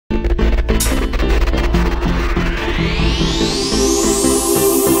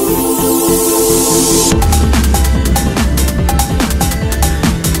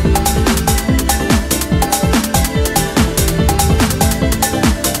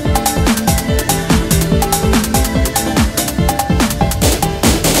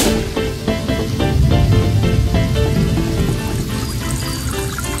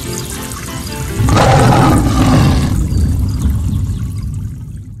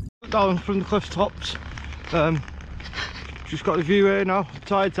down from the cliff tops. Just got the view here now,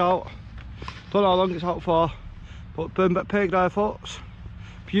 tide's out. Don't know how long it's out for, but BIRNBECK Pier there, folks.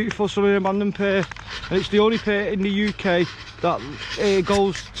 Beautiful sunny abandoned pier, and it's the only pier in the UK that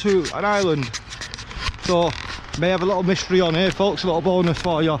goes to an island. So may have a little mystery on here, folks, a little bonus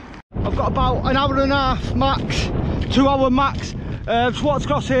for you. I've got about an hour and a half max, 2 hour max. Swats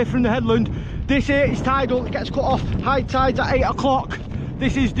across here from the headland. This here is tidal, it gets cut off. High tide's at 8 o'clock.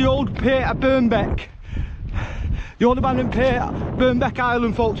 This is the old pier at BIRNBECK. The old abandoned pier at BIRNBECK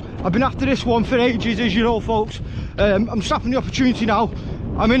Island, folks. I've been after this one for ages, as you know, folks. I'm snapping the opportunity now.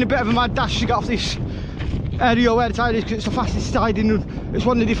 I'm in a bit of a mad dash to get off this area where the tide is, because it's the fastest tide it's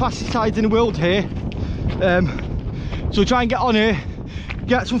one of the fastest tides in the world here. So try and get on here,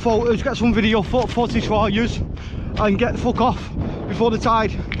 get some photos, get some video footage for you, and get the fuck off before the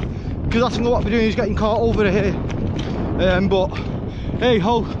tide, because that's what we're doing, is getting caught over here. But hey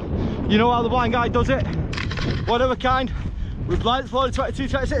ho, you know how the blind guy does it. Whatever kind, with Blind Explorer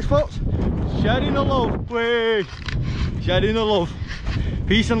 2226, folks. Sharing the love, way. Sharing the love.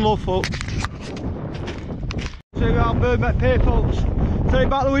 Peace and love, folks. So we're at BIRNBECK Pier, folks. Sorry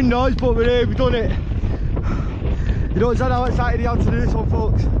about the wind noise, but we're here, we've done it. You don't understand how excited I am to do this one,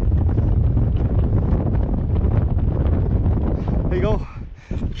 folks. There you go.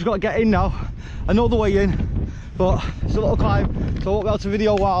 Just got to get in now. I know the way in, but it's a little climb, so I won't be able to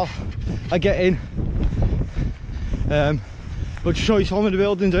video while I get in. But to show you some of the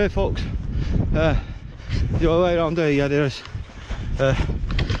buildings here, folks. The other way around there, yeah, there is.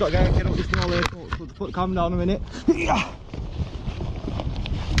 Just got to get up this wall here, folks. We'll put the camera down a minute. Yeah.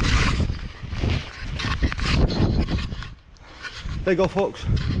 There you go, folks.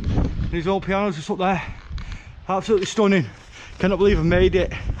 These old pianos just up there. Absolutely stunning. Cannot believe I made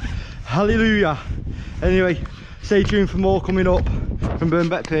it. Hallelujah. Anyway, stay tuned for more coming up from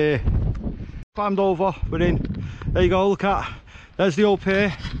BIRNBECK Pier. Climbed over, we're in. There you go, look at. There's the old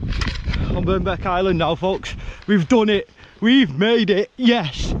pier on BIRNBECK Island now, folks. We've done it. We've made it.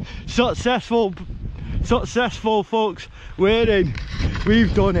 Yes. Successful. Successful, folks. We're in.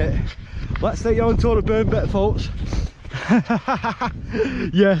 We've done it. Let's take you on tour of BIRNBECK, folks.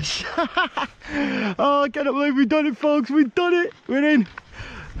 Yes. Oh, I cannot believe we've done it, folks. We've done it. We're in.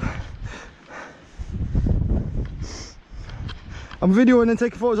 I'm videoing and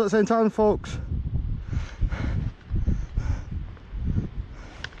taking photos at the same time, folks.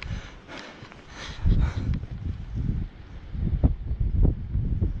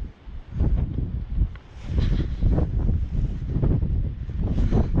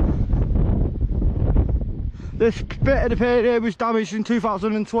 This bit of the pier here was damaged in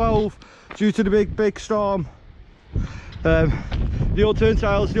 2012 due to the big storm. The old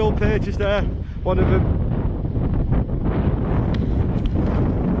turnstiles, the old pier just there, one of them.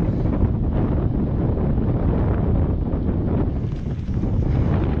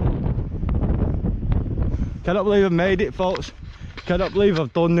 Cannot believe I've made it, folks. Cannot believe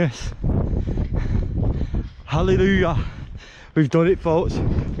I've done this. Hallelujah. We've done it, folks.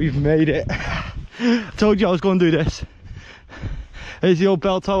 We've made it. I told you I was going to do this. Here's the old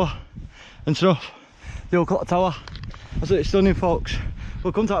bell tower and stuff. The old clock tower. Absolutely stunning, folks.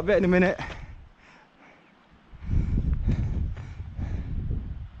 We'll come to that bit in a minute.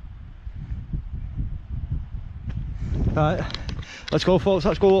 Right, let's go, folks.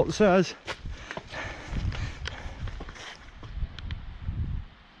 Let's go up the stairs.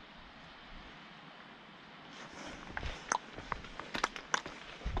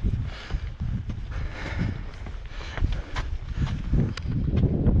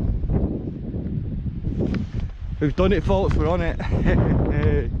 We've done it, folks, we're on it.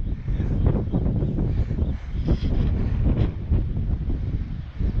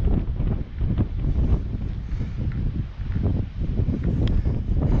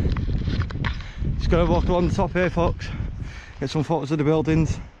 Just gonna walk along the top here, folks. Get some photos of the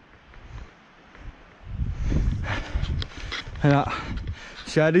buildings. And that,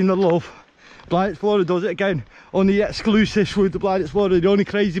 sharing the love. Blind Explorer does it again. Only exclusives with the Blind Explorer, the only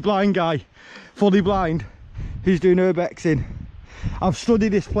crazy blind guy, fully blind, who's doing urbexing in. I've studied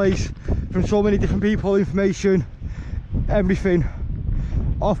this place from so many different people, information, everything,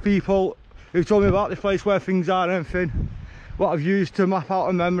 off people who've told me about this place, where things are and everything, what I've used to map out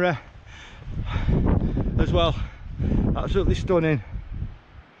a memory as well. Absolutely stunning.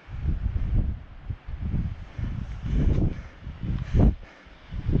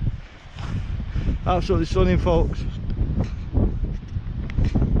 Absolutely stunning, folks.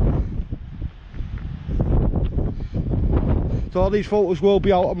 So all these photos will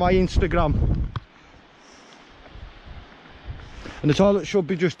be out on my Instagram. and the toilet should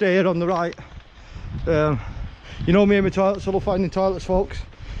be just here on the right. You know me and my toilets, I love finding toilets, folks.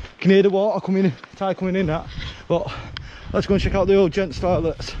 You can hear the water coming in, tide coming in that. But let's go and check out the old gents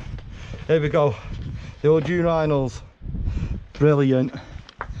toilets. Here we go, the old urinals, brilliant.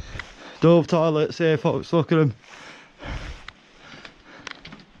 Dove toilets here, folks, look at them.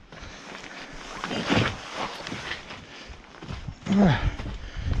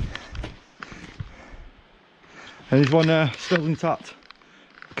 And there's one there, still intact.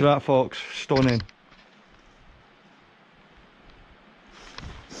 Look at that, folks, stunning.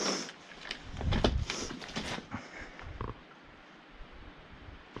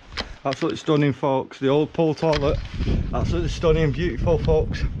 Absolutely stunning, folks. The old pool toilet, absolutely stunning, beautiful,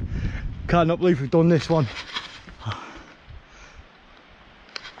 folks. Cannot believe we've done this one.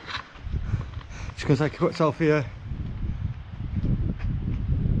 Just gonna take a quick selfie here.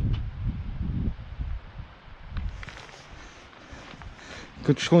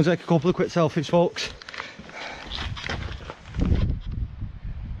 Just go and take a couple of quick selfies, folks.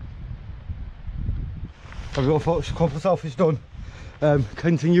 There we go, folks, a couple of selfies done.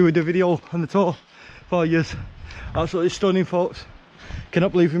 Continue with the video on the tour for you. Absolutely stunning, folks.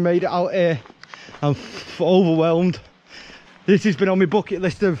 Cannot believe we made it out here. I'm overwhelmed. This has been on my bucket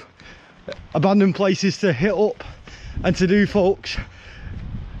list of abandoned places to hit up and to do, folks,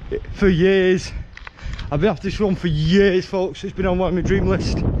 for years. I've been after this one for years, folks. It's been on one of my dream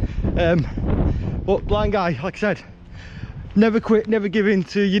list. But blind guy, like I said, never quit, never give in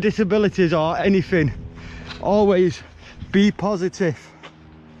to your disabilities or anything. Always be positive.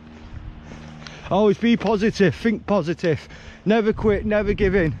 Always be positive, think positive. Never quit, never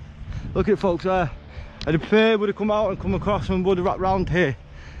give in. Look at it, folks, there. And the pier would have come out and come across and would have wrapped round here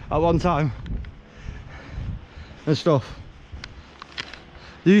at one time and stuff.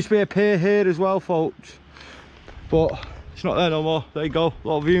 There used to be a pier here as well, folks, but it's not there no more. There you go,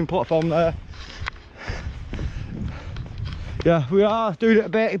 little viewing platform there. Yeah, we are doing it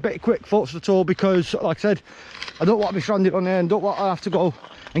a bit quick, folks, the tour, because like I said, I don't want to be stranded on here and don't want to have to go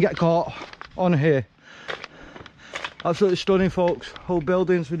and get caught on here. Absolutely stunning, folks. Whole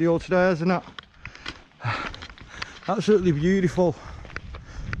buildings with the old stairs and that. Absolutely beautiful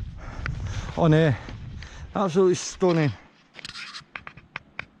on here. Absolutely stunning.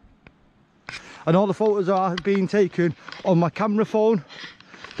 And all the photos are being taken on my camera phone.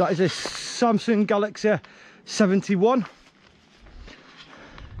 That is a Samsung Galaxy 71.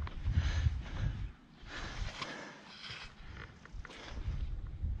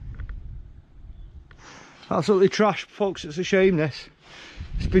 Absolutely trashed, folks. It's a shame this.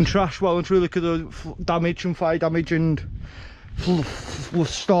 It's been trashed well and truly because of damage and fire damage and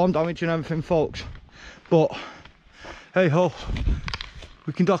storm damage and everything, folks. But hey ho,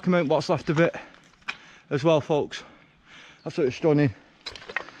 we can document what's left of it as well, folks. Absolutely stunning.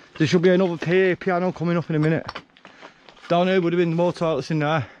 There should be another piano coming up in a minute. Down here would have been more toilets in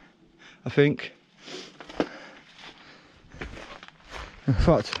there, I think. In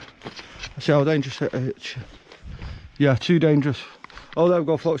fact, I see how dangerous it is. Yeah, too dangerous. Oh, there we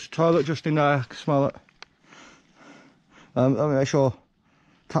go, folks. Toilet just in there. I can smell it. Let me make sure.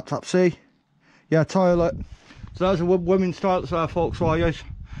 Tap tap C. Yeah, toilet. So there's the women's toilets there, folks. For you,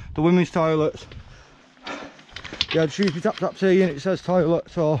 the women's toilets. Yeah, just use the tap tap C and it says toilet,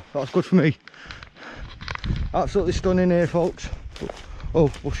 so that's good for me. Absolutely stunning here, folks.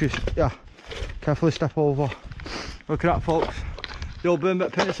 Oh, bushes. Yeah, carefully step over. Look at that, folks. The old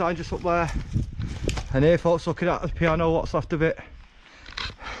BIRNBECK PIER sign just up there. And here, folks, looking at the piano, what's left of it.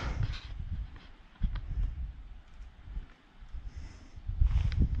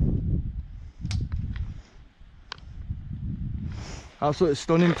 Absolutely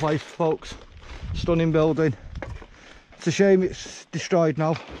stunning place, folks. Stunning building. It's a shame it's destroyed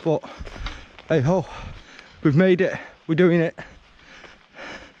now, but hey ho, we've made it, we're doing it.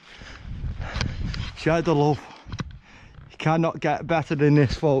 Share the love. You cannot get better than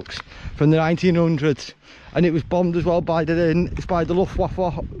this, folks. From the 1900s, and it was bombed as well by the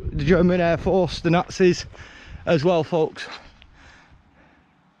Luftwaffe, the German Air Force, the Nazis as well, folks.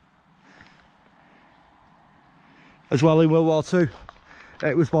 As well in World War II,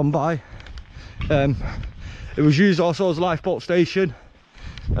 it was bombed by. It was used also as a lifeboat station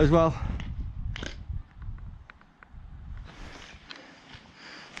as well.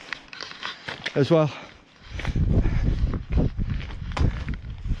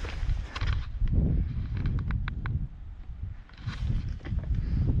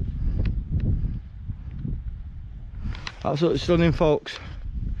 Absolutely stunning, folks.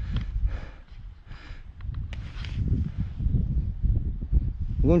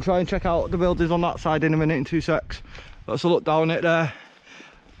 I'm going to try and check out the buildings on that side in a minute, in 2 secs. Let's look down it there.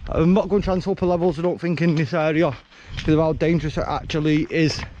 I'm not going to transfer upper levels, I don't think, in this area because of how dangerous it actually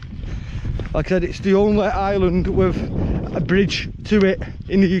is. Like I said, it's the only island with a bridge to it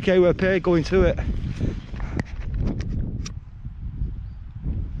in the UK where pier going to it.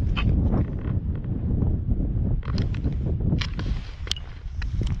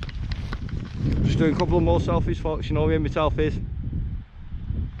 Just doing a couple of more selfies, folks, you know where my selfies.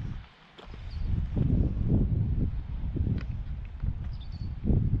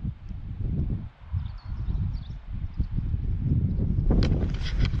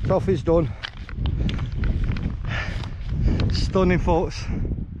 Selfies done. Stunning, folks.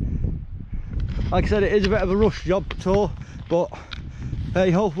 Like I said, it is a bit of a rush job tour, but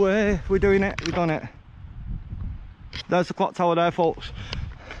hey ho, we're doing it, we've done it. There's the clock tower there, folks.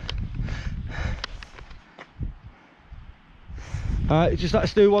 Alright, just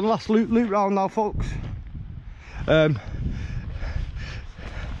let's do one last loop round now, folks. To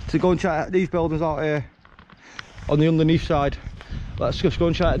go and check out these buildings out here on the underneath side. Let's just go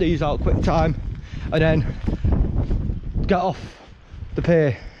and check these out quick time and then get off the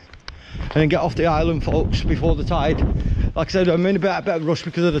pier and then get off the island, folks, before the tide. Like I said, I'm in a bit of a rush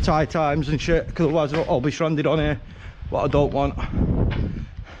because of the tide times and shit, because otherwise I'll be stranded on here. What I don't want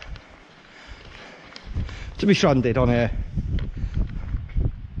to be stranded on here.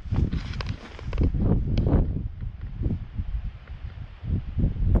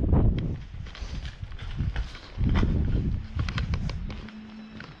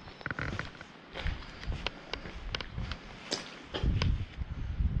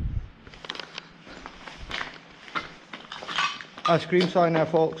 Ice cream sign there,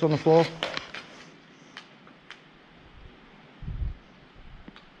 folks, on the floor.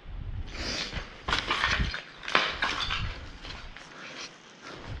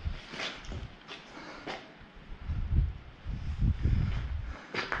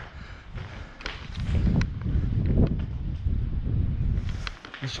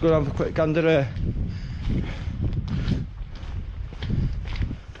 Let's go and have a quick gander here.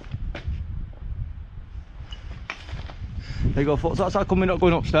 There you go, folks, that's how come we're not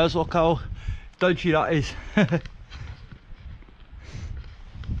going upstairs. Look how dodgy that is. And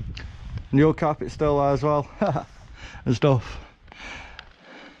your carpet's still there as well. And stuff.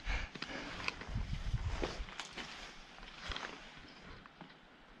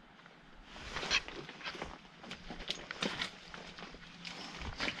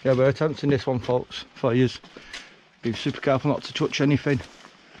 Yeah, we're attempting this one, folks, for you. Be super careful not to touch anything.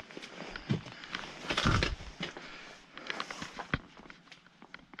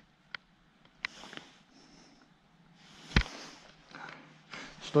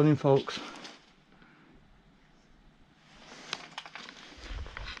 Stunning, folks.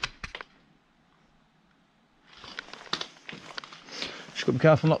 Just got to be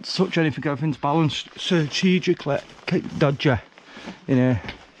careful not to touch anything. Everything's balanced strategically. Keep dodgy in here.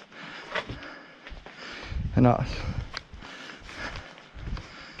 And that's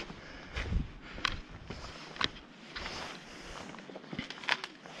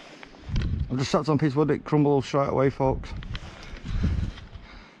I've just sat on a piece of wood, it crumbles straight away, folks.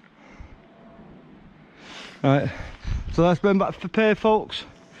 Right, so let's bring back for pier, folks.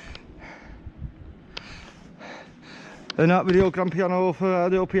 And that video grand piano for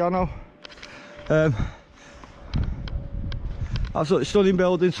the piano. Absolutely stunning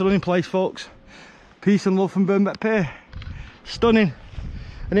building, stunning place, folks. Peace and love from BIRNBECK Pier. Stunning.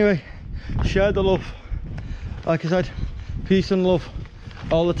 Anyway, share the love. Like I said, peace and love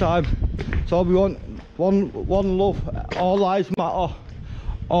all the time. That's all we want. One love. All lives matter.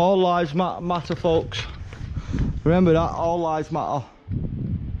 All lives matter, folks. Remember that, all lives matter.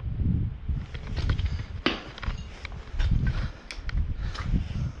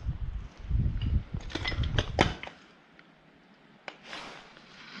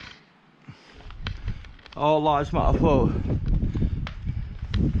 All lives matter, folks.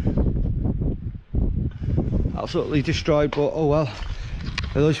 Absolutely destroyed, but oh well.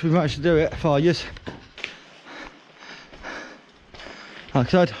 At least we managed to do it for you. Like I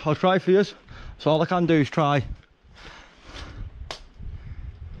said, I'll try for you. So all I can do is try.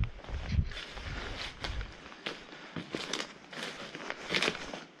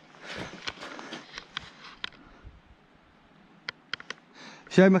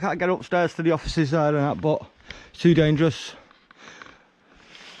 Shame I can't get upstairs to the offices there and that, but it's too dangerous.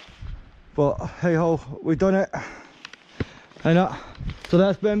 But hey ho, we've done it. And that. So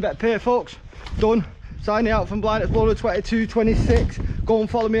there's BIRNBECK Pier, folks. Done. Signing out from Blind Explorer 2226. Go and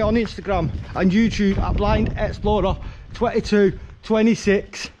follow me on Instagram and YouTube at Blind Explorer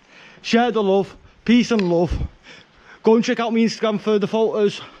 2226. Share the love, peace and love. Go and check out my Instagram for the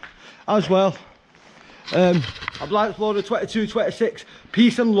photos as well. I've liked uploaded 22, 26.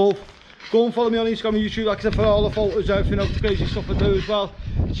 Peace and love. Go and follow me on Instagram and YouTube, like I said, for all the photos, everything else, crazy stuff I do as well.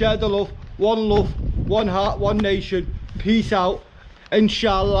 Share the love, one heart, one nation. Peace out.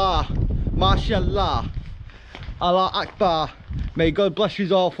 Inshallah. Mashallah. Allah Akbar. May God bless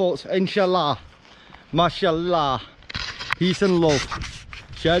you all, folks. Inshallah. Mashallah. Peace and love.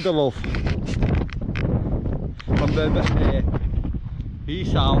 Share the love. From BIRNBECK PIER.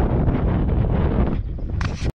 Peace out.